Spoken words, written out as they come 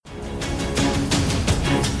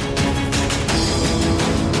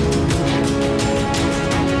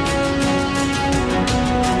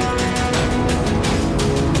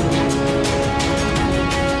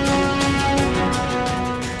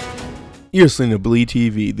You're listening to Bleed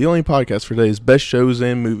TV, the only podcast for today's best shows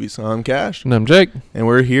and movies. I'm Cash. And I'm Jake. And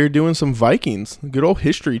we're here doing some Vikings, good old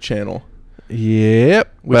History Channel.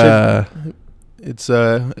 Yep. It's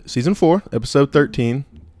season 4, episode 13.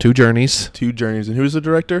 Two Journeys. And who's the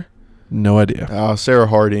director? No idea. Sarah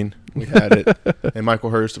Harding. We had it. And Michael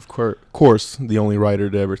Hurst, of course, the only writer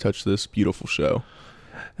to ever touch this beautiful show.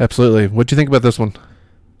 Absolutely. What'd you think about this one?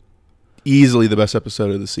 Easily the best episode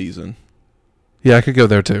of the season. Yeah, I could go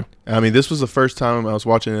there too. I mean, this was the first time I was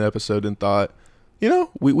watching an episode and thought,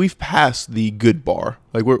 we've passed the good bar.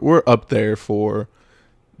 Like we're up there for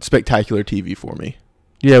spectacular TV for me.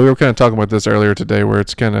 Yeah, we were kind of talking about this earlier today, where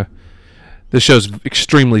it's kind of this show's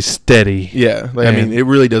extremely steady. Yeah, I mean, it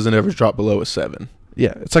really doesn't ever drop below a 7.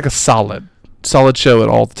 Yeah, it's like a solid show at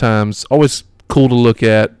all the times. Always cool to look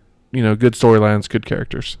at. Good storylines, good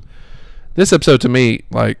characters. This episode to me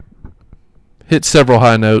hit several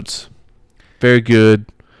high notes. Very good.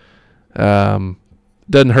 Doesn't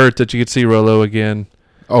hurt that you could see Rollo again.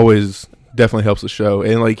 Always definitely helps the show.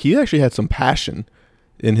 And he actually had some passion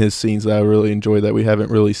in his scenes that I really enjoy that we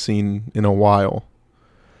haven't really seen in a while.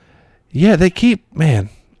 Yeah,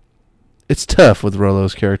 it's tough with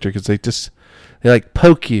Rollo's character because they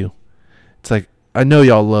poke you. It's like, I know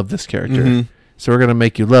y'all love this character. So we're going to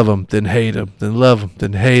make you love him, then hate him, then love him,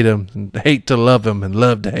 then hate him, and hate to love him, and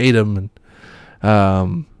love to hate him.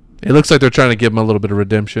 And it looks like they're trying to give him a little bit of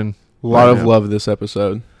redemption. A lot of love this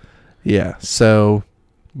episode. Yeah, so...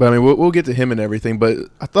 But, I mean, we'll get to him and everything, but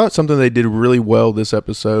I thought something they did really well this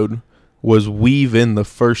episode was weave in the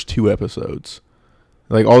first 2 episodes.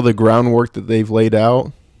 All the groundwork that they've laid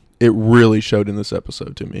out, it really showed in this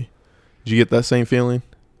episode to me. Did you get that same feeling?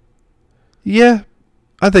 Yeah,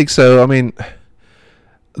 I think so. I mean,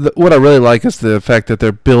 what I really like is the fact that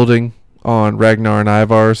they're building on Ragnar and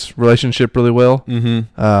Ivar's relationship really well.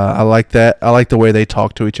 I like that. I like the way they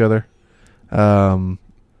talk to each other. Ivar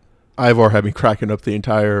had me cracking up the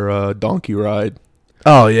entire donkey ride.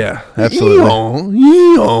 Oh yeah, absolutely.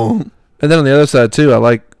 And then on the other side too,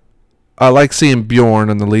 I like seeing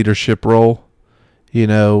Bjorn in the leadership role.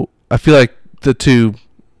 I feel like the two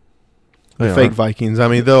fake Vikings. I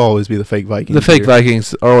mean, they'll always be the fake Vikings. The fake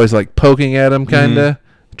Vikings are always poking at him, kind of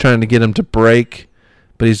trying to get him to break.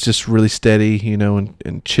 But he's just really steady,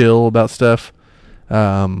 and chill about stuff.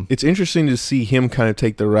 It's interesting to see him kind of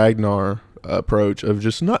take the Ragnar approach of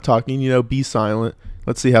just not talking, be silent.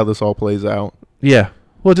 Let's see how this all plays out. Yeah.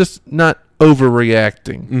 Well, just not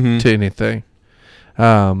overreacting to anything.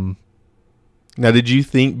 Now, did you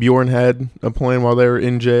think Bjorn had a plan while they were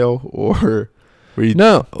in jail, or were you...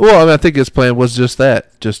 No. Well, I think his plan was just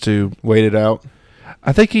that, just to... wait it out?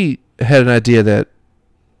 I think he had an idea that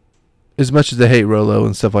as much as they hate Rollo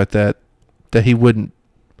and stuff like that, that he wouldn't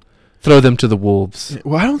throw them to the wolves.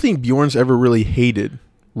 Well, I don't think Bjorn's ever really hated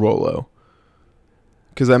Rollo.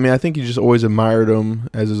 Because, I mean, I think he just always admired him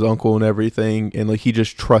as his uncle and everything, and, he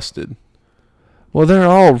just trusted. Well, they're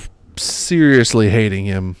all seriously hating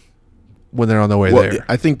him when they're on their way there.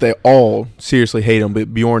 I think they all seriously hate him,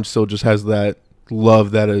 but Bjorn still just has that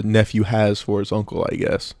love that a nephew has for his uncle, I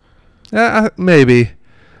guess. Maybe.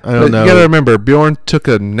 I don't know. You gotta remember, Bjorn took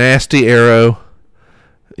a nasty arrow,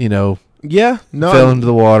 fell into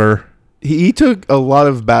the water. He took a lot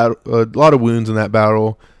of wounds in that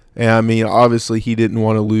battle, and I mean, obviously, he didn't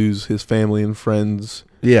want to lose his family and friends.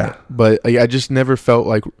 Yeah, but I just never felt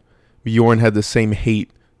like Bjorn had the same hate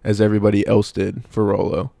as everybody else did for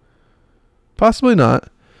Rollo. Possibly not,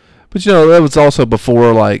 but that was also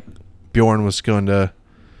before Bjorn was going to,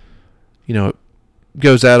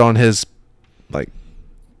 goes out on his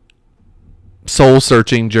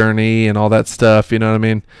soul-searching journey and all that stuff, you know what I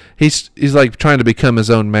mean? He's trying to become his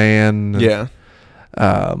own man. And,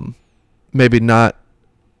 yeah. Maybe not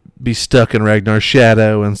be stuck in Ragnar's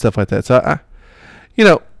shadow and stuff like that. So,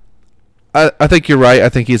 I think you're right. I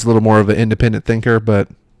think he's a little more of an independent thinker, but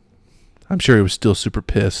I'm sure he was still super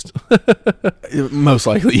pissed. Most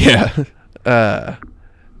likely, yeah.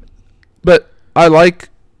 But I like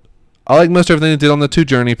most everything they did on the Two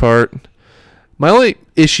Journey part. My only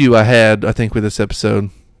issue I had, I think, with this episode,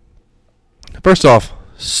 first off,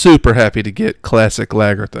 super happy to get classic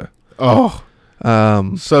Lagertha. Oh,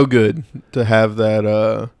 so good to have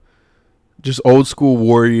that just old school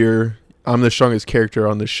warrior, I'm the strongest character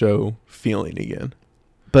on the show feeling again.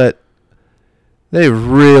 But they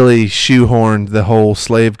really shoehorned the whole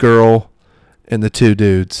slave girl and the two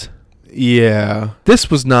dudes. Yeah. This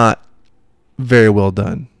was not very well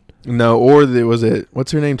done. No, or was it,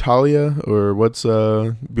 what's her name, Talia? Or what's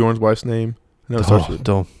Bjorn's wife's name? I know it starts with...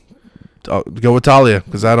 Don't go with Talia,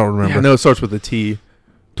 because I don't remember. Yeah, no, it starts with a T.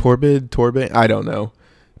 Torben? I don't know.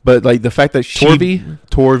 But, the fact that she... Torvi?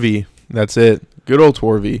 Torvi. That's it. Good old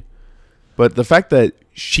Torvi. But the fact that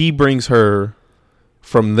she brings her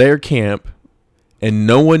from their camp and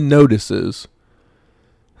no one notices,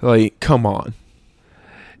 like, come on.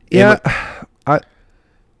 Yeah,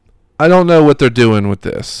 I don't know what they're doing with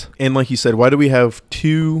this. And like you said, why do we have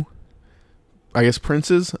two, I guess,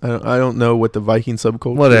 princes? I don't know what the Viking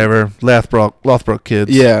subculture. Whatever, Lothbrok kids.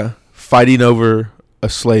 Yeah, fighting over a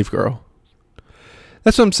slave girl.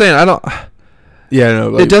 That's what I'm saying. I don't. Yeah, no.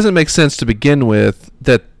 Like, it doesn't make sense to begin with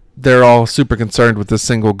that they're all super concerned with this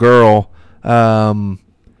single girl. But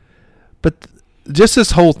just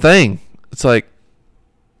this whole thing, it's like,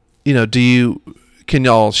 can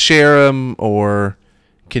y'all share them, or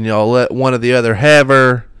can y'all let one or the other have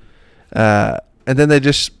her? And then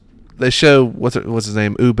they show what's his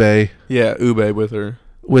name, Ube. Yeah, Ube with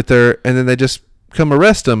her, and then they just come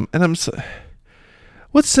arrest him. And I'm so,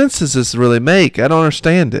 what sense does this really make? I don't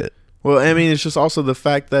understand it. Well, I mean, it's just also the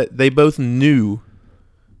fact that they both knew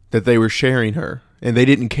that they were sharing her, and they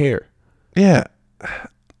didn't care. Yeah.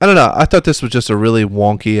 I don't know. I thought this was just a really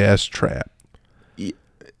wonky-ass trap.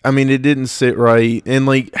 I mean, it didn't sit right. And,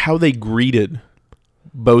 like, how they greeted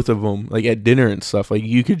both of them, like, at dinner and stuff, like,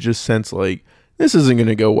 you could just sense, like, this isn't going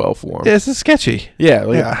to go well for them. Yeah, it's sketchy. Yeah,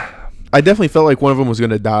 like, I definitely felt like one of them was going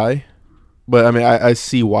to die. But, I mean, I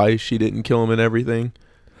see why she didn't kill him and everything.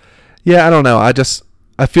 Yeah, I don't know.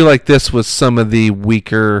 I feel like this was some of the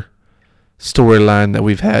weaker storyline that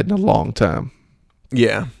we've had in a long time.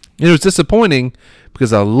 Yeah. It was disappointing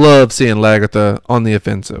because I love seeing Lagertha on the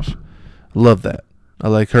offensive. Love that. I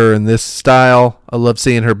like her in this style. I love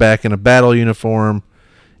seeing her back in a battle uniform,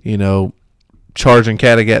 charging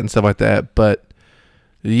Kattegat and stuff like that. But,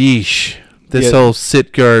 yeesh, this whole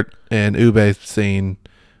Sitgart and Ube scene,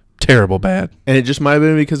 terrible bad. And it just might have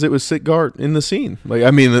been because it was Sitgart in the scene. Like, I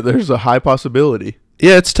mean, there's a high possibility.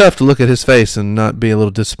 Yeah, it's tough to look at his face and not be a little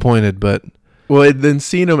disappointed, but... Well, and then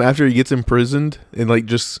seeing him after he gets imprisoned and, like,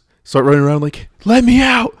 just start running around like, let me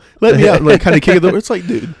out, and, like, kind of kicking the door. It's like,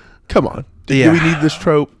 dude, come on. Do we need this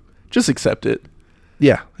trope? Just accept it.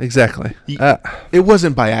 Yeah, exactly. It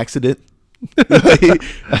wasn't by accident.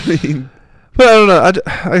 I mean... But I don't know.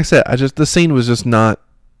 Like I said, the scene was just not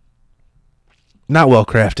well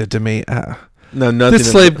crafted to me. No, nothing. This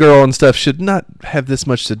slave girl and stuff should not have this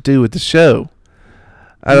much to do with the show.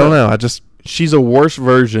 I don't know. She's a worse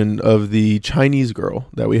version of the Chinese girl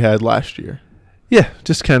that we had last year. Yeah,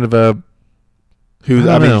 just kind of a...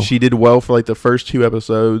 she did well for like the first 2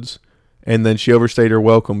 episodes, and then she overstayed her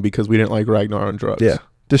welcome because we didn't like Ragnar on drugs. Yeah.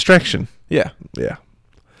 Distraction. Yeah. Yeah.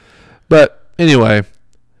 But anyway,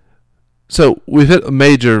 so we've hit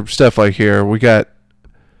major stuff like here. We got...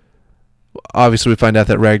 Obviously, we find out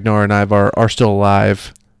that Ragnar and Ivar are still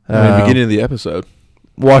alive. In the beginning of the episode.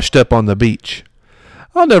 Washed up on the beach.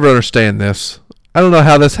 I'll never understand this. I don't know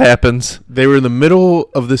how this happens. They were in the middle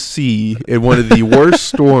of the sea in one of the worst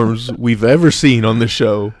storms we've ever seen on the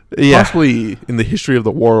show. Yeah. Possibly in the history of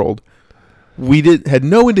the world. We had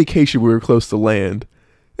no indication we were close to land.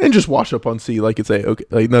 And just wash up on sea like it's okay,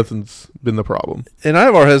 like nothing's been the problem. And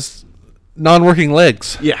Ivar has non-working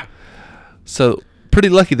legs. Yeah. So pretty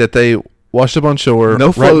lucky that they washed up on shore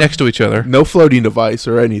right next to each other. No floating device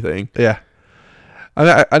or anything. Yeah.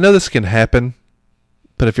 I know this can happen,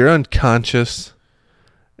 but if you're unconscious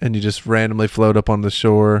and you just randomly float up on the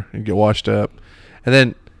shore and get washed up, and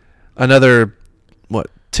then another,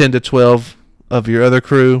 10 to 12 of your other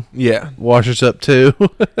crew washes up too.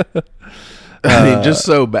 I mean, just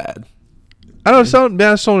so bad. I just don't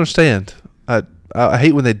understand. I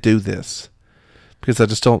hate when they do this because I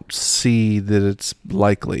just don't see that it's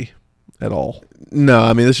likely at all. No,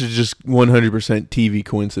 I mean, this is just 100% TV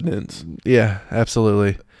coincidence. Yeah,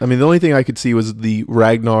 absolutely. I mean, the only thing I could see was the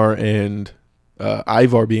Ragnar and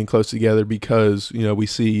Ivar being close together because, we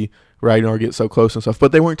see Ragnar get so close and stuff,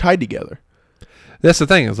 but they weren't tied together. That's the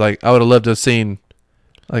thing. It's like, I would have loved to have seen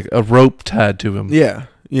like a rope tied to him. Yeah.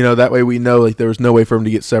 That way we know like there was no way for him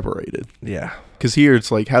to get separated. Yeah. Because here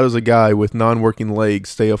it's like, how does a guy with non-working legs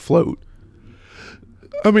stay afloat?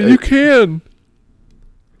 I mean, you can.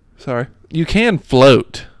 Sorry. You can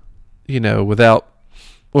float, without...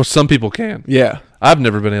 Well, some people can. Yeah. I've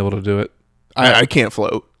never been able to do it. I can't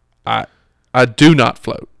float. I do not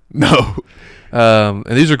float. No. And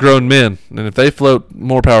these are grown men, and if they float,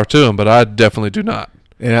 more power to them, but I definitely do not.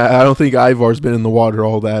 And I don't think Ivar's been in the water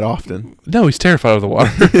all that often. No, he's terrified of the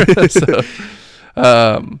water.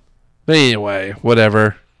 But anyway,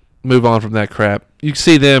 whatever. Move on from that crap. You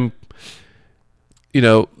see them,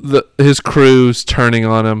 his crew's turning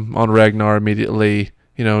on him, on Ragnar immediately.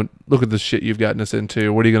 Look at the shit you've gotten us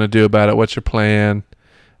into. What are you going to do about it? What's your plan?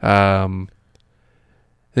 Then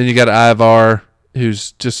you got Ivar,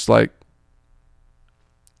 who's just like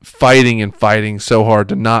fighting so hard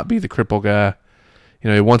to not be the cripple guy. You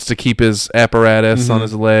know, he wants to keep his apparatus on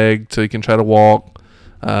his leg so he can try to walk.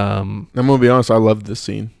 I'm gonna be honest. I loved this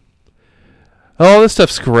scene. Oh, this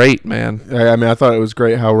stuff's great, man. I mean, I thought it was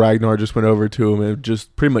great how Ragnar just went over to him and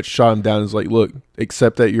just pretty much shot him down. It's like, look,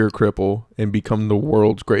 accept that you're a cripple and become the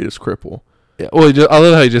world's greatest cripple. Yeah, well, I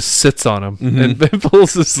love how he just sits on him and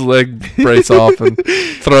pulls his leg brace off and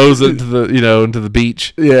throws it into the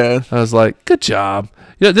beach. Yeah, I was like, good job.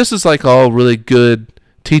 You know, this is like all really good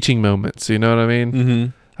teaching moments. You know what I mean?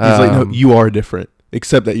 Mm-hmm. He's like, no, you are different.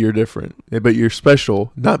 Accept that you're different, but you're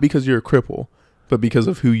special not because you're a cripple, but because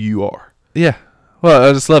of who you are. Yeah. Well,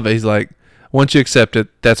 I just love it. He's like, once you accept it,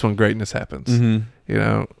 that's when greatness happens. Mm-hmm. You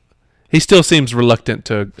know, he still seems reluctant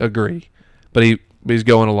to agree, but he's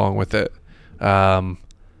going along with it. Blah,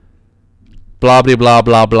 blah, blah,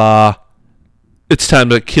 blah, blah. It's time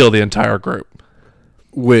to kill the entire group.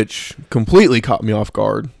 Which completely caught me off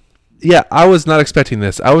guard. Yeah, I was not expecting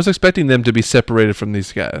this. I was expecting them to be separated from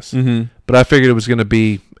these guys. Mm-hmm. But I figured it was going to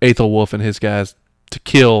be Aethelwulf and his guys to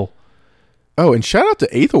kill. Oh, and shout out to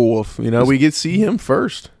Aethelwulf. You know, we get to see him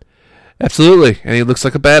first. Absolutely. And he looks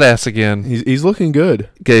like a badass again. He's looking good.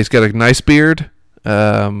 Okay, he's got a nice beard.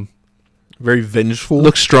 Very vengeful.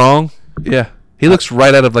 Looks strong. Yeah. He looks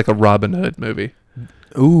right out of like a Robin Hood movie.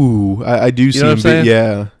 Ooh, I do see know what him. I'm saying?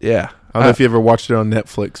 Yeah. Yeah. I don't know if you ever watched it on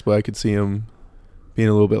Netflix, but I could see him being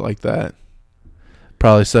a little bit like that.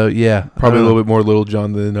 Probably so, yeah. Probably a little bit more Little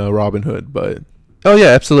John than Robin Hood, but... Oh, yeah,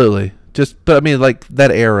 absolutely. But I mean, like,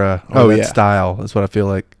 that era or that yeah. style is what I feel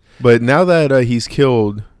like. But now that he's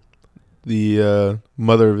killed the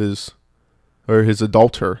mother of his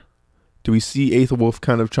adulterer, do we see Aethelwulf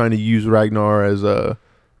kind of trying to use Ragnar as a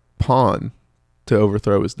pawn to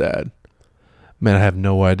overthrow his dad? Man, I have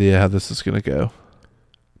no idea how this is going to go.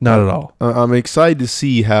 Not at all. I'm excited to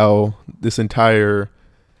see how this entire...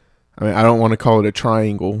 I mean, I don't want to call it a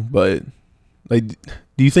triangle, but like,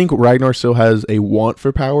 do you think Ragnar still has a want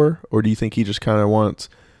for power, or do you think he just kind of wants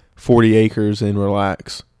 40 acres and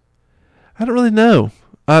relax? I don't really know.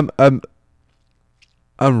 I'm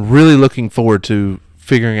really looking forward to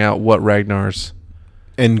figuring out what Ragnar's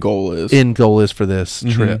end goal is for this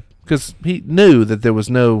trip, because he knew that there was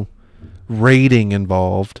no raiding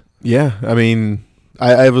involved. Yeah, I mean,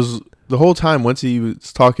 I was the whole time once he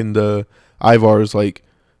was talking to Ivar, was like,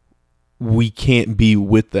 we can't be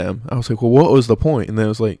with them. I was like, well, what was the point? And then it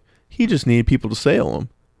was like, he just needed people to sail him.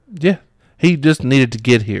 Yeah, he just needed to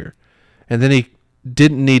get here, and then he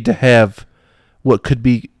didn't need to have what could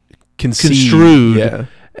be construed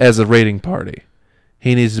as a raiding party.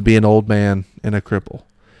 He needs to be an old man and a cripple,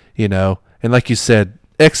 you know. And like you said,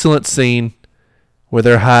 excellent scene where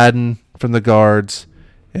they're hiding from the guards,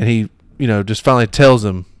 and he, you know, just finally tells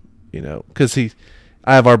them, you know, because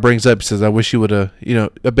Ivar brings up, he says, I wish you would have, you know,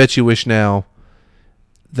 I bet you wish now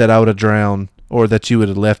that I would have drowned or that you would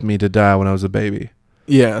have left me to die when I was a baby.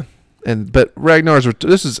 Yeah. But Ragnar's,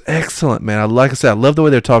 this is excellent, man. Like I said, I love the way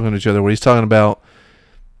they're talking to each other, where he's talking about,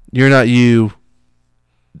 you're not you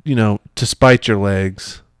know, to spite your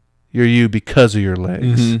legs. You're you because of your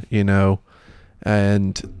legs, you know.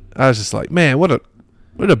 And I was just like, man, what a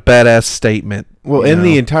badass statement. Well, in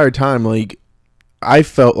the entire time, like, I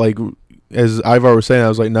felt like, as Ivar was saying, I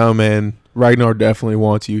was like, no, man, Ragnar definitely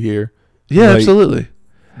wants you here. Yeah, like, absolutely.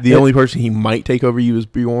 The only person he might take over you is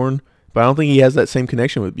Bjorn, but I don't think he has that same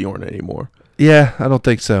connection with Bjorn anymore. Yeah, I don't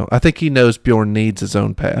think so. I think he knows Bjorn needs his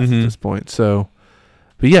own path at this point. So,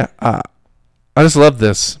 but yeah, I just love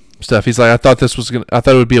this stuff. He's like, I thought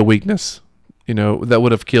it would be a weakness, you know, that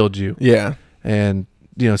would have killed you. Yeah. And,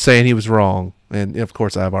 you know, saying he was wrong. And, of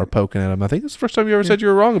course, Ivar poking at him. I think this is the first time you ever said you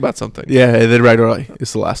were wrong about something. Yeah, and then Ragnar like,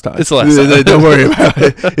 it's the last time. It's the last time. Don't worry about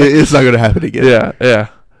it. It's not going to happen again. Yeah.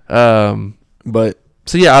 But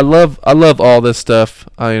so, yeah, I love all this stuff,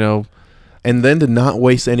 you know. And then to not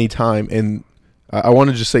waste any time, and I want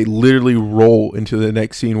to just say literally roll into the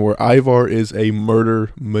next scene where Ivar is a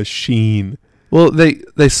murder machine. Well,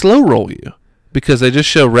 they slow roll you because they just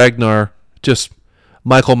show Ragnar just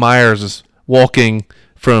Michael Myers is walking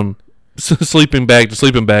from sleeping bag to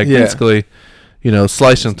sleeping bag, basically, you know,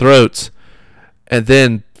 slicing throats. And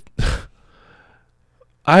then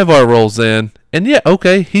Ivar rolls in, and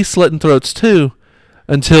he's slitting throats too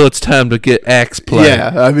until it's time to get axe play.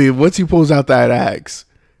 Yeah, I mean, once he pulls out that axe.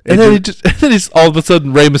 And then he's all of a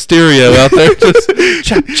sudden Rey Mysterio out there just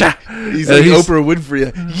cha cha. He's like Oprah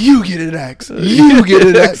Winfrey. You get an axe. You get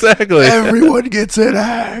an axe. Exactly. Everyone gets an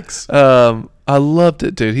axe. I loved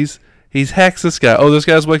it, dude. He's hacks this guy. Oh, this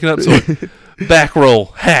guy's waking up. So back roll,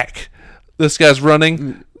 hack. This guy's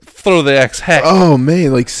running, throw the axe. Heck, Oh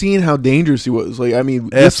man, like seeing how dangerous he was. Like, I mean,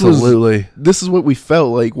 absolutely. This is what we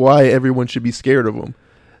felt like. Why everyone should be scared of him.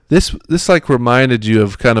 This like reminded you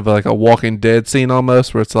of kind of like a Walking Dead scene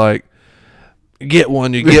almost, where it's like, get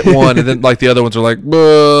one, you get one, and then like the other ones are like,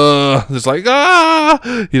 it's like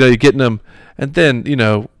you're getting them, and then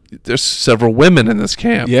there's several women in this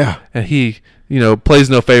camp, Yeah, and he plays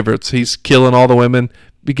no favorites. He's killing all the women.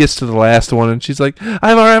 He gets to the last one, and she's like,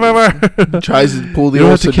 I'm tries to pull the You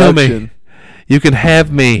don't old have to kill me. seduction. You can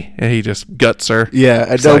have me, and he just guts her. Yeah,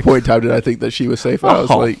 at It's no like- point in time did I think that she was safe. I was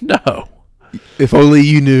like, no, if only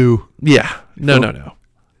you knew. yeah, no.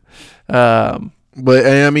 But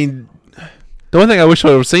I mean, The one thing I wish I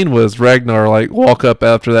would have seen was Ragnar like walk up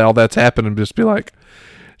after that all that's happened and just be like,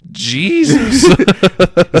 Jesus.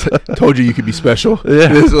 told you could be special. Yeah.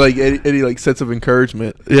 It's like any like sense of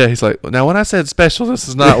encouragement. Yeah, he's like, now when I said special, this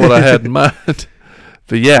is not what I had in mind.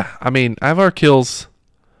 But yeah, I mean, Ivar kills,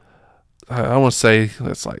 I want to say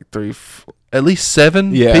that's like at least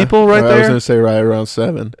 7 Yeah, people right I was there. gonna say right around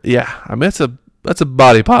 7 Yeah, I mean, that's a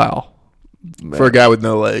body pile. for a guy with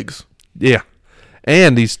no legs. Yeah,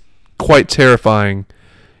 and he's quite terrifying.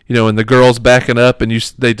 And the girl's backing up, and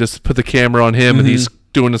they just put the camera on him, and he's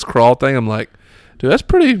doing this crawl thing. I'm like, dude, that's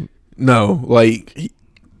pretty. No, like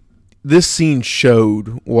this scene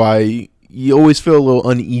showed why you always feel a little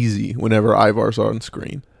uneasy whenever Ivar's on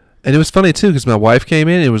screen. And it was funny too because my wife came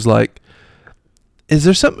in. And it was like, is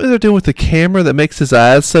there something they're doing with the camera that makes his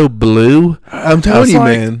eyes so blue? I'm telling you,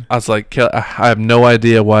 like, man. I was like, I have no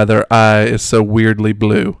idea why their eye is so weirdly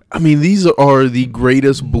blue. I mean, these are the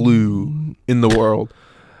greatest blue in the world.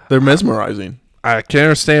 They're mesmerizing. I can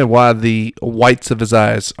understand why the whites of his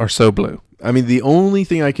eyes are so blue. I mean, the only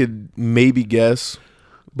thing I could maybe guess,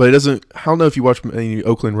 but it doesn't. I don't know if you watch any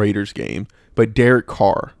Oakland Raiders game, but Derek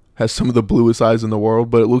Carr has some of the bluest eyes in the world.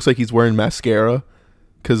 But it looks like he's wearing mascara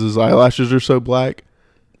because his eyelashes are so black.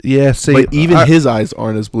 Yeah, see, But even his eyes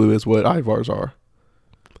aren't as blue as what Ivar's are.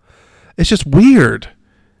 it's just weird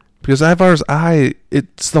because Ivar's eye,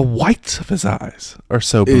 it's the whites of his eyes are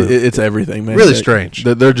so blue. It's everything, man. Really strange.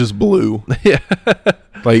 They're just blue, Yeah.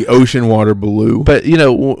 like ocean water blue. But,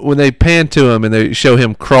 when they pan to him and they show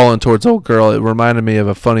him crawling towards old girl, it reminded me of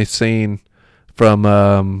a funny scene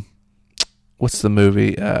from, what's the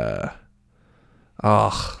movie? It's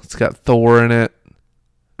got Thor in it.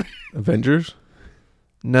 Avengers.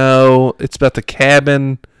 No, it's about the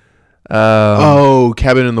cabin.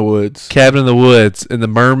 Cabin in the Woods. Cabin in the Woods and the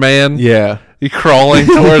merman. Yeah. He crawling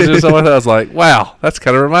towards it or something. I was like, wow, that's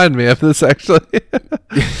kind of reminded me of this actually.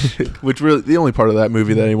 Which really, the only part of that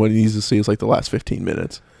movie that anyone needs to see is like the last 15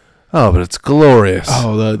 minutes. Oh, but it's glorious.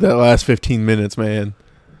 Oh, that last 15 minutes, man.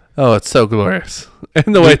 Oh, it's so glorious.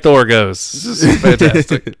 And the way Thor goes. It's just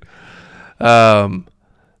fantastic.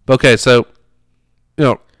 Okay, so,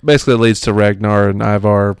 basically it leads to Ragnar and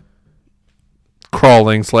Ivar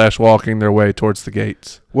crawling / walking their way towards the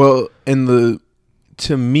gates. Well,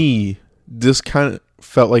 to me, this kind of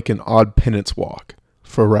felt like an odd penance walk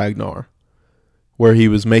for Ragnar, where he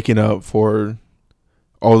was making up for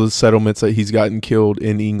all the settlements that he's gotten killed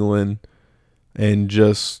in England and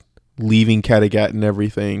just leaving Kattegat and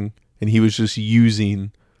everything. And he was just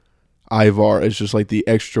using Ivar as just like the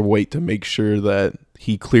extra weight to make sure that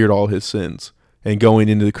he cleared all his sins and going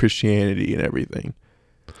into the Christianity and everything.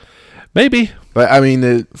 Maybe. But I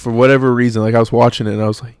mean, for whatever reason, like I was watching it and I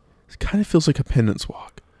was like, it kind of feels like a penance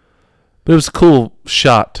walk. But it was a cool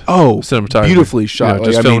shot. Oh, Cinematography. beautifully shot.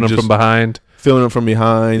 Just filming them from behind. Filming it from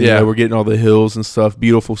behind. Yeah. We're getting all the hills and stuff.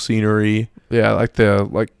 Beautiful scenery. Yeah, like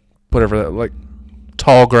whatever that, like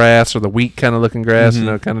tall grass or the wheat kind of looking grass,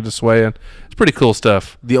 kind of just swaying. It's pretty cool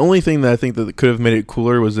stuff. The only thing that I think that could have made it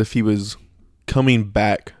cooler was if he was coming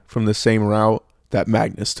back from the same route that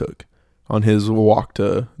Magnus took on his walk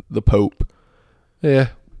to the Pope. Yeah.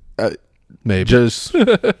 Maybe. Just,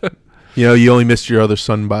 you only missed your other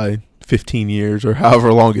son by 15 years or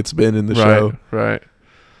however long it's been in the show. Right.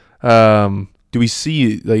 Do we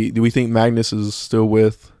think Magnus is still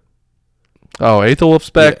with? Oh, Aethelwulf's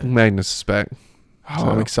back. Yeah. Magnus is back. Oh,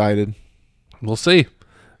 I'm excited. We'll see.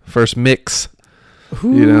 First mix.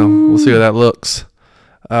 We'll see how that looks.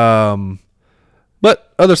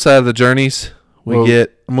 But other side of the journeys, I'm going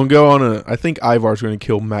to go on I think Ivar's going to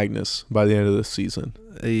kill Magnus by the end of this season.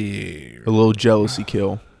 A little jealousy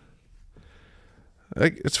kill.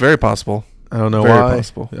 It's very possible. I don't know very why.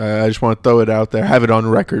 Possible. I just want to throw it out there. Have it on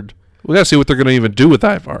record. We got to see what they're going to even do with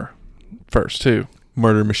Ivar first, too.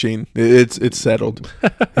 Murder machine. It's settled.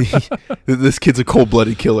 This kid's a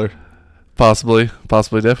cold-blooded killer. Possibly,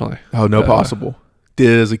 definitely. Oh, no possible. Did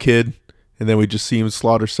it as a kid, and then we just see him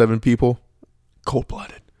slaughter 7 people.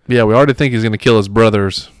 Cold-blooded. Yeah, we already think he's going to kill his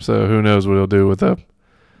brothers, so who knows what he'll do with a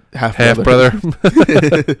half brother.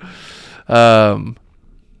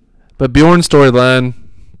 But Bjorn's storyline,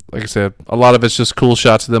 like I said, a lot of it's just cool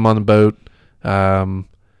shots of them on the boat.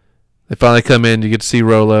 They finally come in. You get to see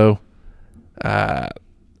Rollo.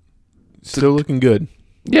 Still looking good.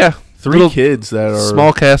 Yeah. Three kids that are...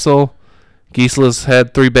 Small castle. Gisla's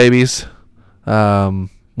had 3 babies. One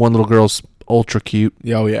little girl's ultra cute.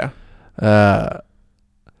 Oh, yeah. The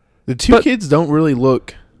 2 kids don't really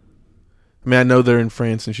look... I mean, I know they're in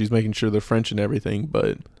France and she's making sure they're French and everything,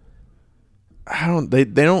 but they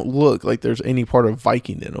don't look like there's any part of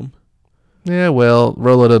Viking in them. Yeah, well,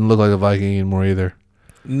 Rollo doesn't look like a Viking anymore either.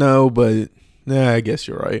 No, but I guess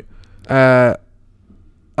you're right. I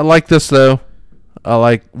like this, though. I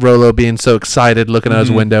like Rollo being so excited looking out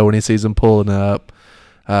his window when he sees them pulling up.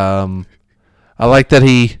 I like that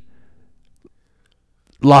he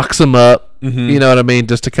locks them up. You know what I mean?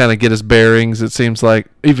 Just to kind of get his bearings, it seems like.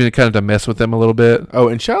 Even kind of to mess with them a little bit. Oh,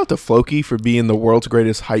 and shout out to Floki for being the world's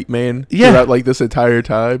greatest hype man throughout like this entire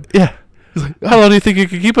time. Yeah. He's like, how long do you think you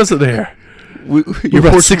could keep us in there? You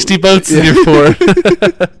brought 60 boats in your port.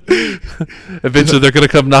 Eventually they're going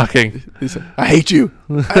to come knocking. He's like, I hate you.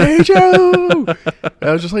 I hate you. And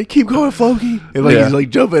I was just like, keep going, Floki. And like he's like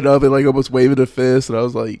jumping up and like almost waving a fist. And I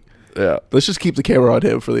was like, yeah, let's just keep the camera on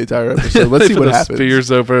him for the entire episode. Let's see what happens. Spears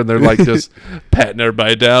over and they're like just patting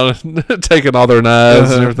everybody down and taking all their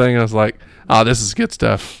knives and everything. I was like, oh, this is good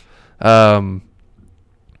stuff. But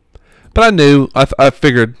I knew, I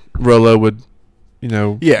figured Rollo would,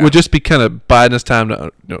 would just be kind of biding his time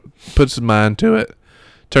to put his mind to it.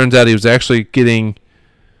 Turns out he was actually getting,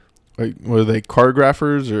 like, were they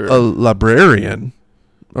cartographers or a librarian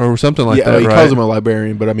or something like that? Yeah, he right? calls him a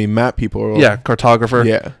librarian, but I mean map people are cartographer.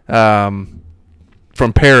 Yeah,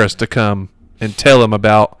 from Paris to come and tell him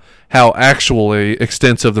about how actually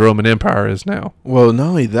extensive the Roman Empire is now. Well, not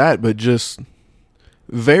only that, but just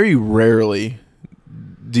very rarely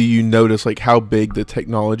do you notice like how big the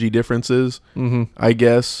technology difference is, I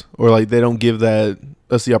guess, or like they don't give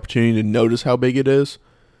us the opportunity to notice how big it is.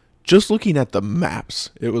 Just looking at the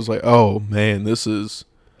maps, it was like, oh man, this is...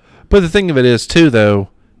 But the thing of it is too, though,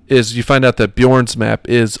 is you find out that Bjorn's map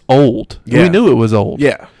is old. Yeah. We knew it was old.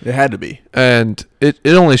 Yeah, it had to be. And it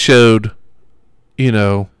only showed,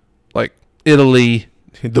 like Italy,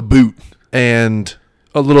 the boot, and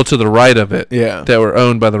a little to the right of it, that were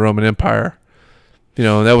owned by the Roman Empire.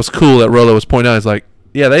 And that was cool that Rollo was pointing out. He's like,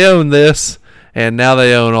 yeah, they own this, and now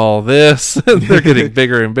they own all this. They're getting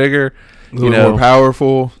bigger and bigger. A little more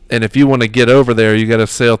powerful. And if you want to get over there, you got to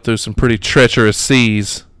sail through some pretty treacherous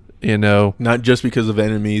seas, Not just because of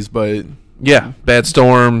enemies, but... Yeah, bad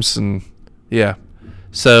storms, and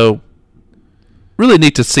So, really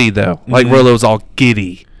neat to see, though. Like, Rollo's all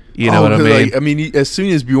giddy. You know what I mean? Like, as soon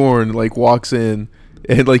as Bjorn, like, walks in,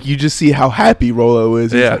 and, like, you just see how happy Rollo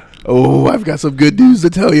is. He's like, oh, I've got some good news to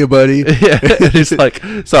tell you, buddy. Yeah, he's like,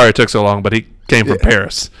 sorry it took so long, but he came from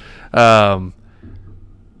Paris. And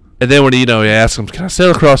then when he asks him, can I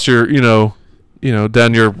sail across your,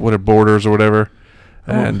 down your borders or whatever?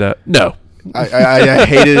 And no. I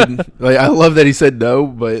hated, like, I love that he said no,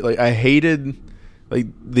 but, like, I hated, like,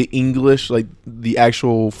 the English, like, the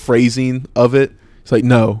actual phrasing of it. It's like,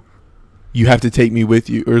 no, you have to take me with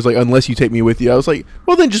you. Or it's like, unless you take me with you. I was like,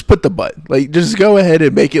 well, then just put the but. Like, just go ahead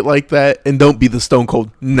and make it like that, and don't be the stone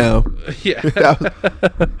cold no. Yeah.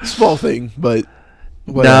 Small thing, but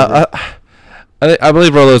whatever. No, I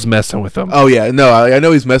believe Rollo's messing with them. Oh, yeah. No, I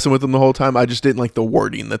know he's messing with them the whole time. I just didn't like the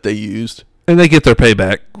wording that they used. And they get their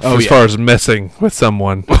payback as far as messing with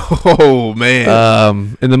someone. Oh,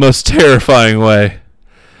 man. In the most terrifying way.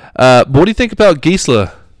 But what do you think about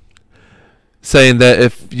Gisla saying that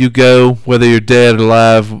if you go, whether you're dead or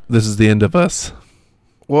alive, this is the end of us?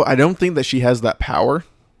 Well, I don't think that she has that power.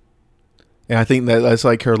 And I think that that's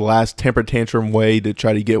like her last temper tantrum way to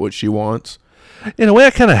try to get what she wants. In a way,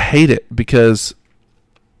 I kind of hate it because,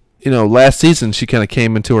 last season she kind of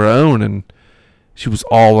came into her own and she was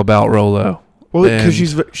all about Rollo. Well, because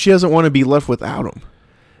she doesn't want to be left without him.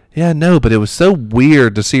 Yeah, no, but it was so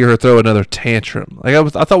weird to see her throw another tantrum. Like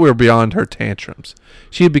I thought we were beyond her tantrums.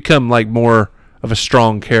 She had become like more of a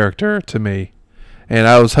strong character to me, and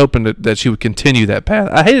I was hoping that she would continue that path.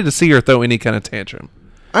 I hated to see her throw any kind of tantrum.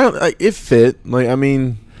 It fit. Like, I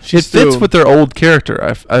mean, it fits with their old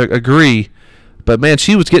character. I agree, but man,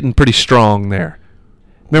 she was getting pretty strong there.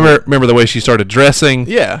 Remember the way she started dressing?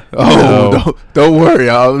 Yeah. Oh, don't worry.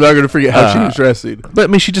 I'm not going to forget how she was dressing. But, I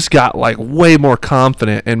mean, she just got, like, way more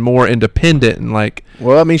confident and more independent and, like...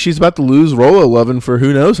 Well, I mean, she's about to lose Rollo loving for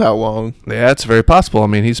who knows how long. Yeah, it's very possible. I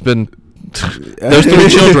mean, he's been Those three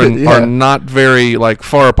children Yeah. are not very like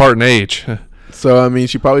far apart in age. So I mean,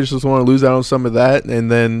 she probably just doesn't want to lose out on some of that, and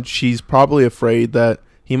then she's probably afraid that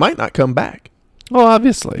he might not come back. Well,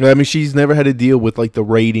 obviously. I mean, she's never had to deal with like the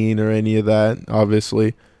rating or any of that,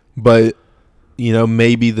 obviously, but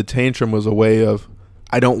maybe the tantrum was a way of,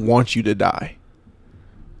 I don't want you to die.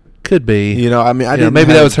 Could be. I mean, I didn't.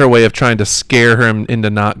 Maybe that was her way of trying to scare him into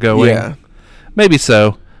not going. Yeah, Maybe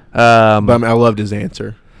so. but I mean, I loved his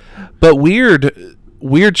answer. But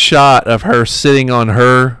weird shot of her sitting on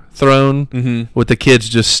her throne with the kids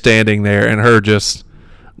just standing there and her just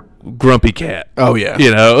grumpy cat. Oh yeah,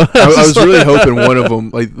 I was really hoping one of them,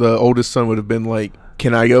 like the oldest son, would have been like,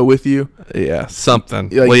 "Can I go with you?" Yeah, something.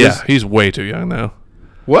 Like well, this- yeah, he's way too young now.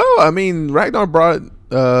 Well, I mean, Ragnar brought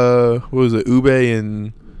what was it, Ube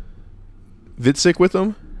and Vitzik with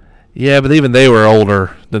him. Yeah, but even they were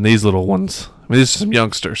older than these little ones. I mean, these are some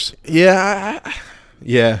youngsters. Yeah,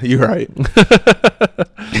 yeah, you're right.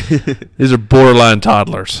 These are borderline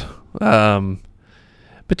toddlers.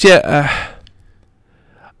 But yeah,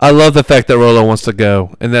 I love the fact that Rollo wants to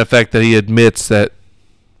go, and the fact that he admits that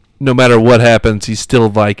no matter what happens, he's still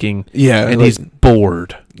Viking. Yeah, and like, he's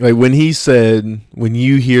bored. Like when he said, when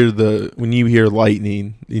you hear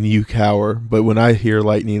lightning and you cower, but when I hear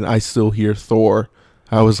lightning, I still hear Thor.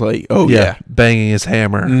 I was like, oh yeah, banging his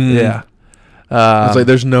hammer. Mm. Yeah, it's like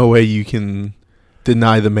there's no way you can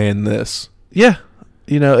deny the man this. Yeah,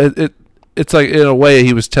 it's like in a way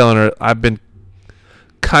he was telling her, I've been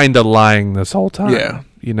kind of lying this whole time. Yeah.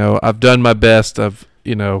 I've done my best. I've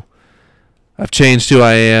changed who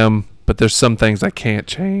I am, but there's some things I can't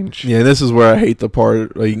change. Yeah, this is where I hate the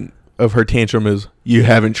part of her tantrum is, you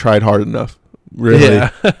haven't tried hard enough. Really?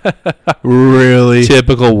 Yeah. Really?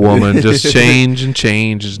 Typical woman. Just change and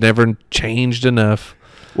change. Has never changed enough.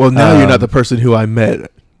 Well, now you're not the person who I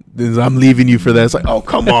met. I'm leaving you for that. It's like, oh,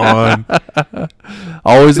 come on.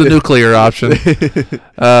 Always the nuclear option.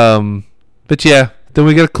 But yeah, then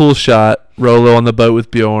we get a cool shot. Rollo on the boat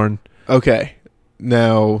with Bjorn. Okay.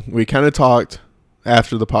 Now, we kind of talked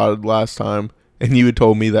after the pod last time, and you had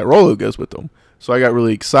told me that Rollo goes with them. So I got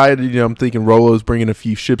really excited. I'm thinking Rollo's bringing a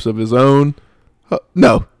few ships of his own.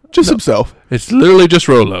 No, just himself. It's literally just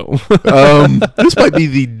Rollo. This might be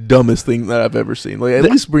the dumbest thing that I've ever seen. Like, at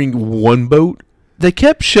least bring one boat. They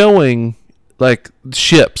kept showing like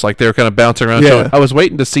ships, like they were kind of bouncing around. Yeah. I was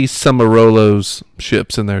waiting to see some of Rollo's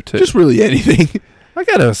ships in there too. Just really anything. I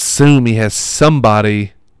gotta assume he has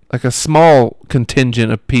somebody, like a small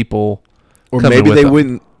contingent of people, Or coming maybe with they him.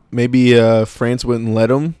 wouldn't. Maybe France wouldn't let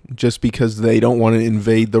them just because they don't want to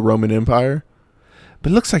invade the Roman Empire.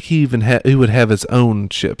 But it looks like he even he would have his own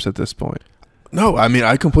ships at this point. No, I mean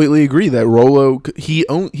I completely agree that Rollo he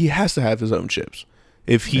has to have his own ships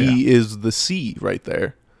if he is the sea right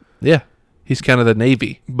there. Yeah, he's kind of the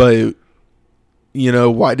Navy. But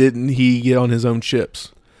why didn't he get on his own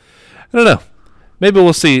ships? I don't know. Maybe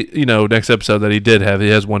we'll see. Next episode that he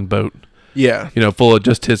has one boat. Yeah. Full of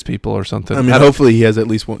just his people or something. I mean, hopefully he has at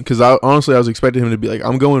least one. Because honestly, I was expecting him to be like,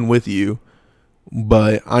 I'm going with you,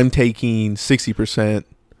 but I'm taking 60%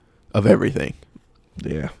 of everything.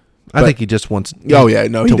 Yeah. I think he just wants. Oh yeah,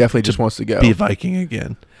 no, he to- definitely to just wants to go. be a Viking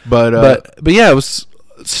again. But But yeah, I was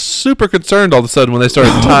super concerned all of a sudden when they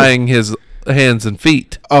started tying his hands and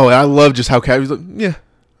feet. oh, and I love just how Cat was like, yeah,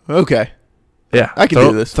 okay, Yeah, I can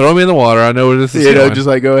do this. Throw me in the water. I know where this is going. just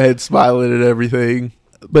like go ahead, smiling at everything.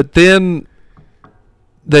 But then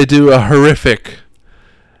they do a horrific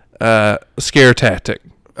scare tactic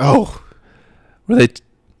Oh, where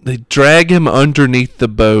they drag him underneath the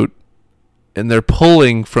boat and they're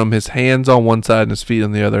pulling from his hands on one side and his feet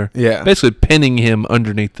on the other. yeah. Basically pinning him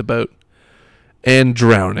underneath the boat and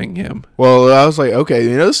drowning him. Well, I was like, okay,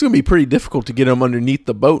 this is gonna be pretty difficult to get him underneath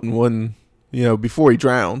the boat and one, before he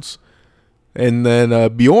drowns. And then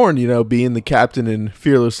Bjorn, being the captain and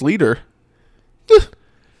fearless leader,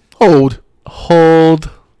 hold,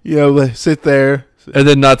 sit there. And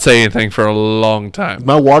then not say anything for a long time.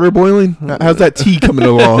 My water boiling? How's that tea coming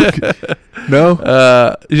along?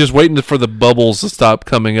 No? He's just waiting for the bubbles to stop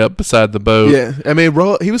coming up beside the boat. Yeah. I mean,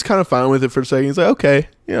 he was kind of fine with it for a second. He's like, okay,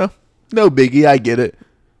 no biggie. I get it.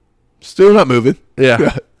 Still not moving.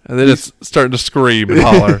 Yeah. And then it's starting to scream and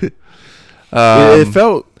holler. It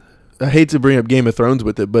felt, I hate to bring up Game of Thrones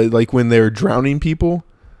with it, but like when they were drowning people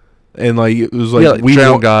and like it was like, like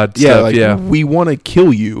drown god stuff, we want to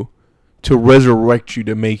kill you to resurrect you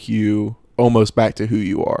to make you almost back to who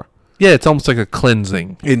you are. Yeah, it's almost like a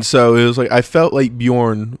cleansing. And so it was like I felt like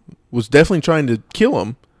Bjorn was definitely trying to kill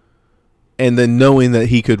him, and then knowing that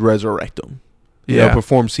he could resurrect him,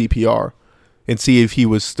 perform CPR, and see if he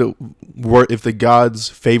was still if the gods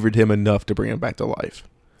favored him enough to bring him back to life.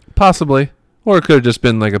 Possibly. Or it could have just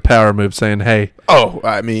been like a power move saying, hey,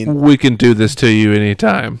 I mean, we can do this to you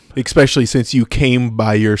anytime. especially since you came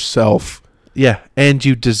by yourself. Yeah, and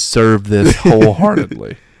you deserve this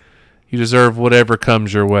wholeheartedly. You deserve whatever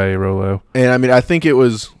comes your way, Rolo. And I mean, I think it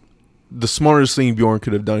was the smartest thing Bjorn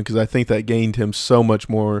could have done, because I think that gained him so much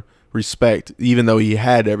more respect, even though he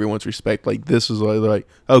had everyone's respect. Like, this is like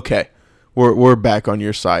okay, we're back on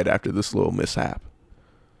your side after this little mishap.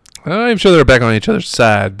 I'm not even sure they're back on each other's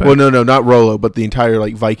side. But Well, no, not Rolo, but the entire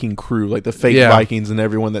like Viking crew, like the fake Yeah. Vikings and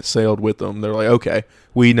everyone that sailed with them. They're like, okay,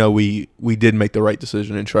 we know we did make the right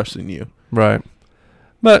decision in trusting you. Right.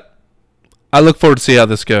 But I look forward to see how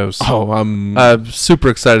this goes. Oh, I'm super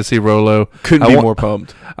excited to see Rolo. couldn't I be want- more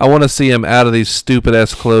pumped. I want to see him out of these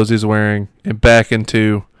stupid-ass clothes he's wearing and back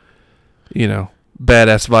into,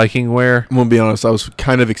 badass Viking wear. I'm gonna be honest. I was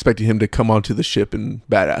kind of expecting him to come onto the ship in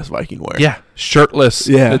badass Viking wear. Yeah, shirtless.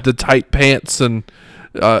 Yeah. The tight pants and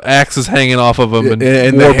axes hanging off of him and,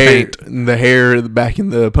 and war the hair, paint. and the hair back in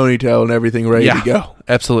the ponytail and everything ready Yeah. to go.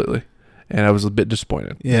 Absolutely. And I was a bit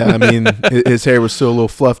disappointed. Yeah, I mean, his hair was still a little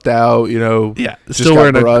fluffed out. Yeah, just still got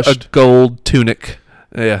wearing a brushed. gold tunic.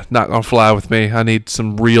 Yeah, not gonna fly with me. I need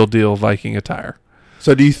some real deal Viking attire.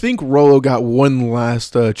 So, do you think Rolo got one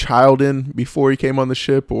last child in before he came on the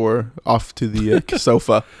ship, or off to the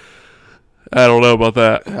sofa? I don't know about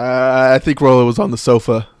that. I think Rolo was on the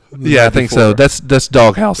sofa. the Yeah, I night think so. before. That's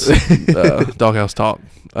doghouse, doghouse talk.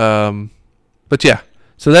 But yeah,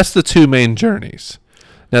 so that's the two main journeys.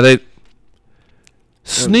 Now they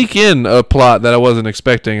sneak in a plot that I wasn't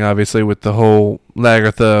expecting, obviously, with the whole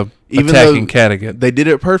Lagertha Even attacking though Kattegat. They did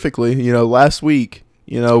it perfectly. Last week,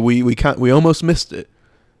 we almost missed it.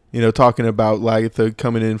 Talking about Lagertha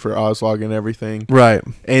coming in for Oslog and everything. Right.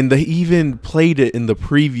 And they even played it in the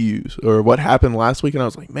previews, or what happened last week, and I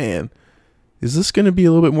was like, man, is this going to be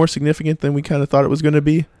a little bit more significant than we kind of thought it was going to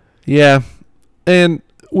be? Yeah, and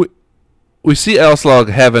we see Oslog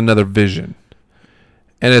have another vision,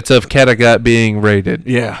 and it's of Kattegat being raided.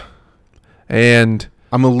 Yeah. And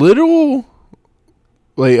I'm a little,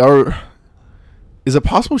 is it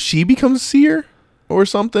possible she becomes seer or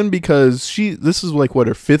something? Because this is like, what,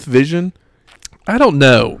 her fifth vision? I don't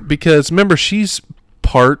know, because remember, she's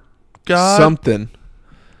part god. Something.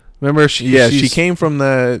 Remember, She she's came from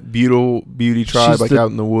that beauty tribe, she's like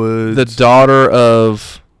out in the woods. the daughter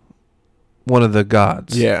of one of the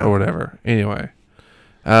gods, Yeah. or whatever. Anyway,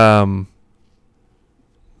 I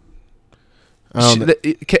don't know.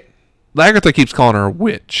 Lagertha keeps calling her a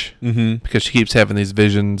witch Mm-hmm. because she keeps having these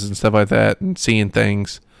visions and stuff like that and seeing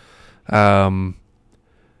things. But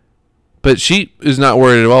she is not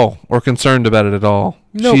worried at all or concerned about it at all.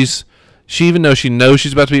 Nope. She even though she knows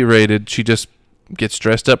she's about to be raided, she just gets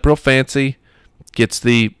dressed up real fancy, gets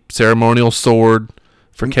the ceremonial sword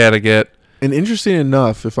for Kattegat. And interesting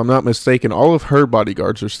enough, if I'm not mistaken, all of her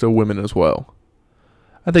bodyguards are still women as well.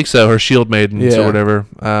 I think so. Her shield maidens Yeah. or whatever.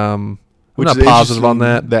 I'm Which not is positive on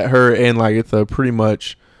interesting that. That her and Lagertha pretty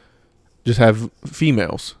much just have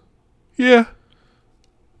females. Yeah.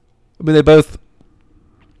 I mean, they both,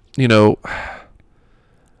 what'd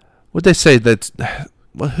they say that's,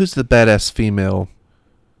 well, who's the badass female,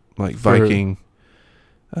 like, Viking?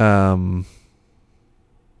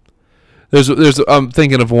 There's, I'm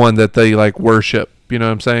thinking of one that they, like, worship, you know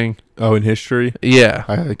what I'm saying? Oh, in history? Yeah.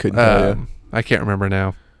 I couldn't tell you. I can't remember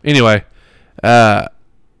now. Anyway, I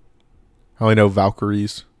only know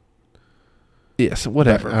Valkyries. yes,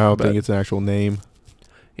 whatever. I don't but think it's an actual name.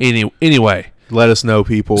 anyway. Let us know,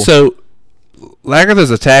 people. So Lagertha's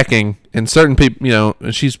attacking, and certain people,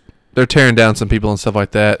 they're tearing down some people and stuff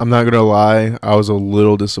like that. I'm not going to lie. I was a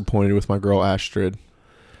little disappointed with my girl Astrid.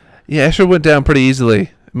 Yeah, Asher went down pretty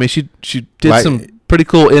easily. I mean, she did Like- some pretty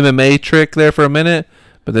cool MMA trick there for a minute,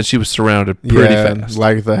 but then she was surrounded pretty fast.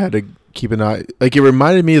 Lagertha had to keep an eye. Like, it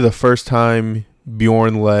reminded me of the first time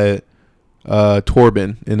Bjorn let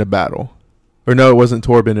Torben in a battle. Or no, it wasn't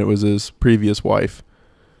Torben. It was his previous wife.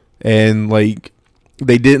 And, like,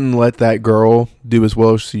 they didn't let that girl do as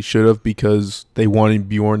well as she should have because they wanted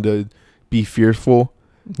Bjorn to be fearful.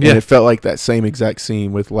 Yeah, And it felt like that same exact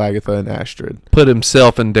scene with Lagertha and Astrid. put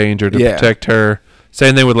himself in danger to Yeah. protect her.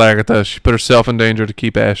 Same thing with Lagertha. She put herself in danger to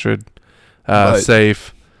keep Astrid But-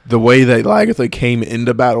 safe. The way that Lagertha came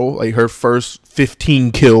into battle, like her first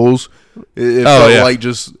 15 kills, it Oh, felt yeah. like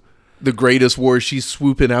just the greatest war. She's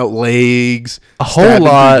swooping out legs, A whole stabbing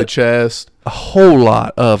through lot. the chest. A whole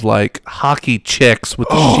lot of like hockey checks with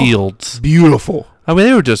the Oh. shields. Beautiful. I mean,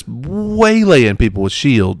 they were just waylaying people with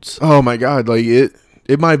shields. Oh my god, like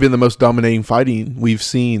it might have been the most dominating fighting we've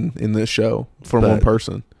seen in this show from But- one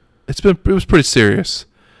person. It was pretty serious.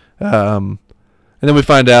 And then we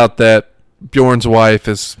find out that Bjorn's wife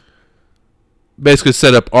is basically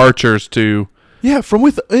set up archers to from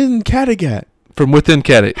within Kattegat. from within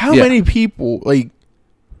Kattegat. How many people,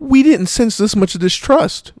 we didn't sense this much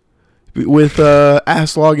distrust with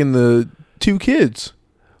Aslog and the 2 kids.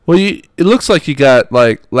 Well, it looks like you got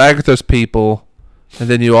like Lagertha's people, and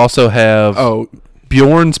then you also have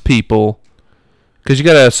Bjorn's people, because you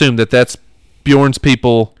got to assume that that's Bjorn's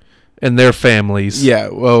people and their families. Yeah,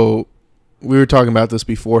 well, we were talking about this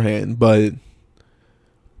beforehand, but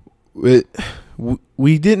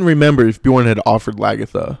we didn't remember if Bjorn had offered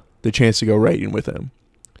Lagertha the chance to go raiding with him.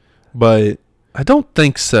 But I don't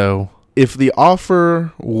think so. If the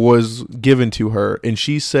offer was given to her and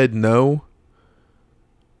she said no,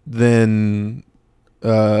 then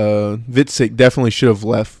Witzig definitely should have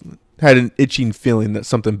left, had an itching feeling that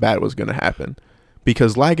something bad was going to happen.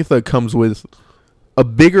 Because Lagertha comes with a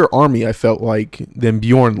bigger army, I felt like, than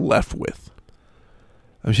Bjorn left with.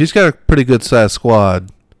 I mean, she's got a pretty good sized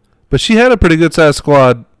squad. But she had a pretty good sized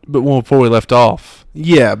squad before we left off.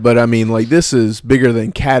 Yeah, but I mean, this is bigger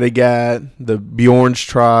than Kattegat, the Bjorn's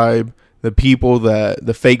tribe, the people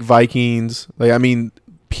the fake Vikings.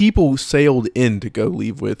 People sailed in to go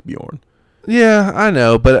leave with Bjorn. Yeah, I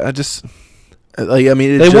know, but I just they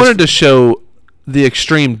wanted to show the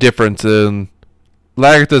extreme difference in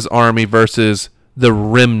Lagertha's army versus the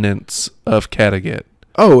remnants of Kattegat.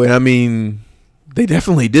 Oh, and they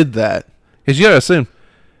definitely did that. Because you gotta assume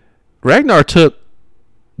Ragnar took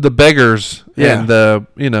the beggars and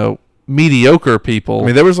the mediocre people.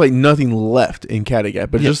 There was nothing left in Kattegat,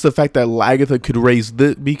 but just the fact that Lagertha could raise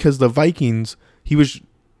because the Vikings,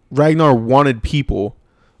 Ragnar wanted people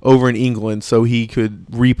over in England so he could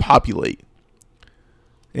repopulate.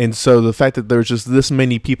 And so the fact that there was just this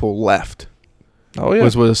many people left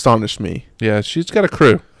was what astonished me. Yeah, she's got a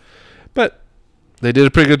crew. But they did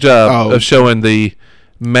a pretty good job of showing the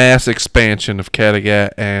mass expansion of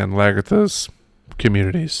Kattegat and Lagertha's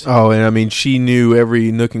communities. Oh, and she knew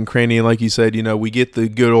every nook and cranny. And like you said, we get the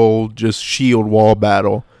good old just shield wall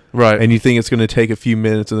battle. Right. And you think it's going to take a few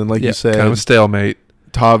minutes. And then, like you said, kind of a stalemate.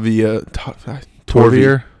 Torvi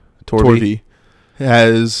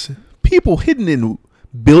has people hidden in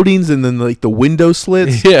buildings and then the window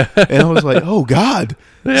slits. Yeah. And I was like, oh, God,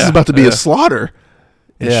 this is about to be a slaughter.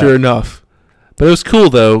 And sure enough. But it was cool,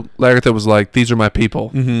 though. Lagertha was like, these are my people.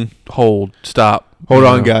 Mm-hmm. Stop. Hold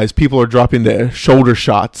on, guys. People are dropping their shoulder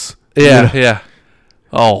shots. Yeah.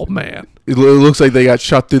 Oh, man. It looks like they got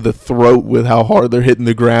shot through the throat with how hard they're hitting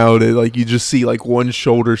the ground. And you just see one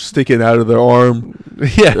shoulder sticking out of their arm.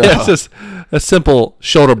 Yeah, it's just a simple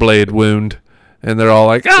shoulder blade wound. And they're all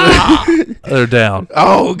like, ah! They're down.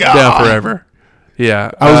 Oh, God. Down forever.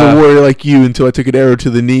 Yeah. I was a warrior like you until I took an arrow to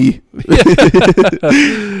the knee.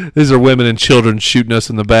 These are women and children shooting us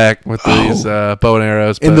in the back with these bow and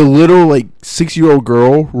arrows. And the little 6-year-old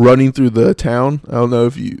girl running through the town. I don't know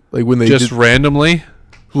if you when they just randomly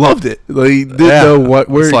loved it. They didn't know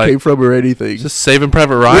where it came from or anything. Just Saving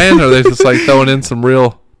Private Ryan, or are they just throwing in some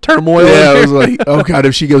real turmoil? Yeah, I was like, oh God,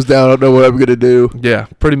 if she goes down, I don't know what I'm gonna do. Yeah,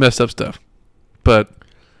 pretty messed up stuff. But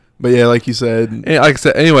yeah, like you said, like I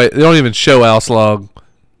said, anyway, they don't even show Aslog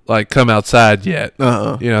come outside yet.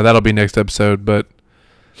 That'll be next episode. But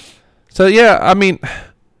so yeah,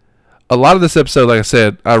 a lot of this episode, like I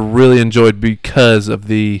said, I really enjoyed because of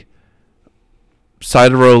the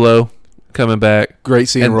sight of Rollo coming back. Great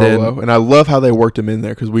seeing Rollo, and I love how they worked him in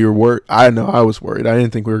there because we were worried. I know I was worried. I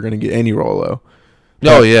didn't think we were going to get any Rollo.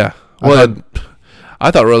 Oh yeah, well, I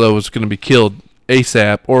thought Rollo was going to be killed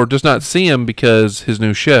ASAP, or just not see him because his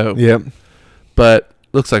new show. Yep. But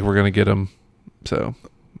looks like we're going to get him. So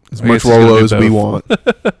as much Rollo as we want.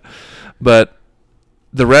 But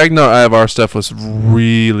the Ragnar Ivar stuff was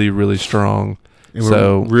really, really strong. And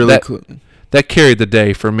so really that carried the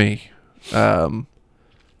day for me. The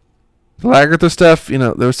Lagertha stuff,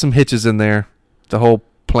 there was some hitches in there. The whole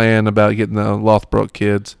plan about getting the Lothbrok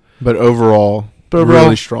kids. But overall,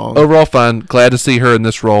 really strong. Overall fine. Glad to see her in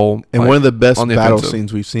this role. And one of the best battle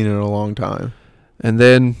scenes we've seen in a long time. And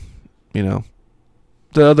then, the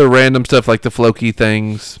other random stuff like the Floki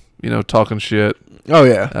things, talking shit. Oh,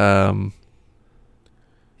 yeah.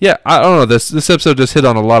 Yeah, I don't know. This episode just hit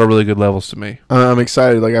on a lot of really good levels to me. I'm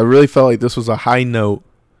excited. I really felt like this was a high note.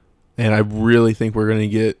 And I really think we're going to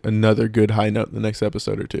get another good high note in the next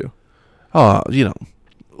episode or two. Oh,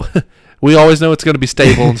 we always know it's going to be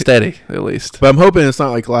stable and steady, at least. But I'm hoping it's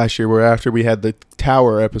not like last year where after we had the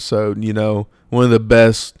Tower episode, one of the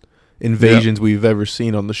best invasions we've ever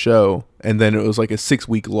seen on the show. And then it was like a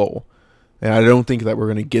 6-week lull. And I don't think that we're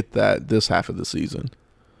going to get that this half of the season.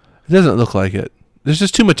 It doesn't look like it. There's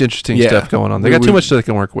just too much interesting stuff going on. They got too much that they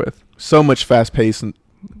can work with. So much fast pace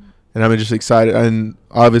And I'm just excited. And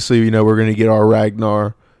obviously, you know, we're going to get our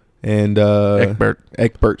Ragnar and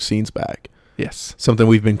Egbert scenes back. Yes. Something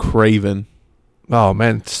we've been craving. Oh,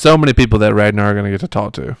 man. So many people that Ragnar are going to get to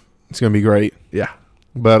talk to. It's going to be great. Yeah.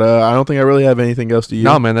 But I don't think I really have anything else to use.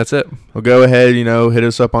 No, man, that's it. Well, go ahead, you know, hit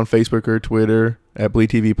us up on Facebook or Twitter at Bleed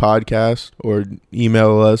TV Podcast, or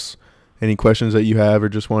email us any questions that you have or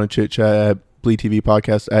just want to chit-chat at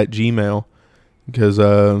bleedtvpodcast@gmail.com, because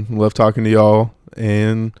love talking to y'all.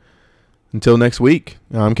 And until next week,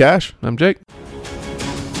 I'm Cash. I'm Jake.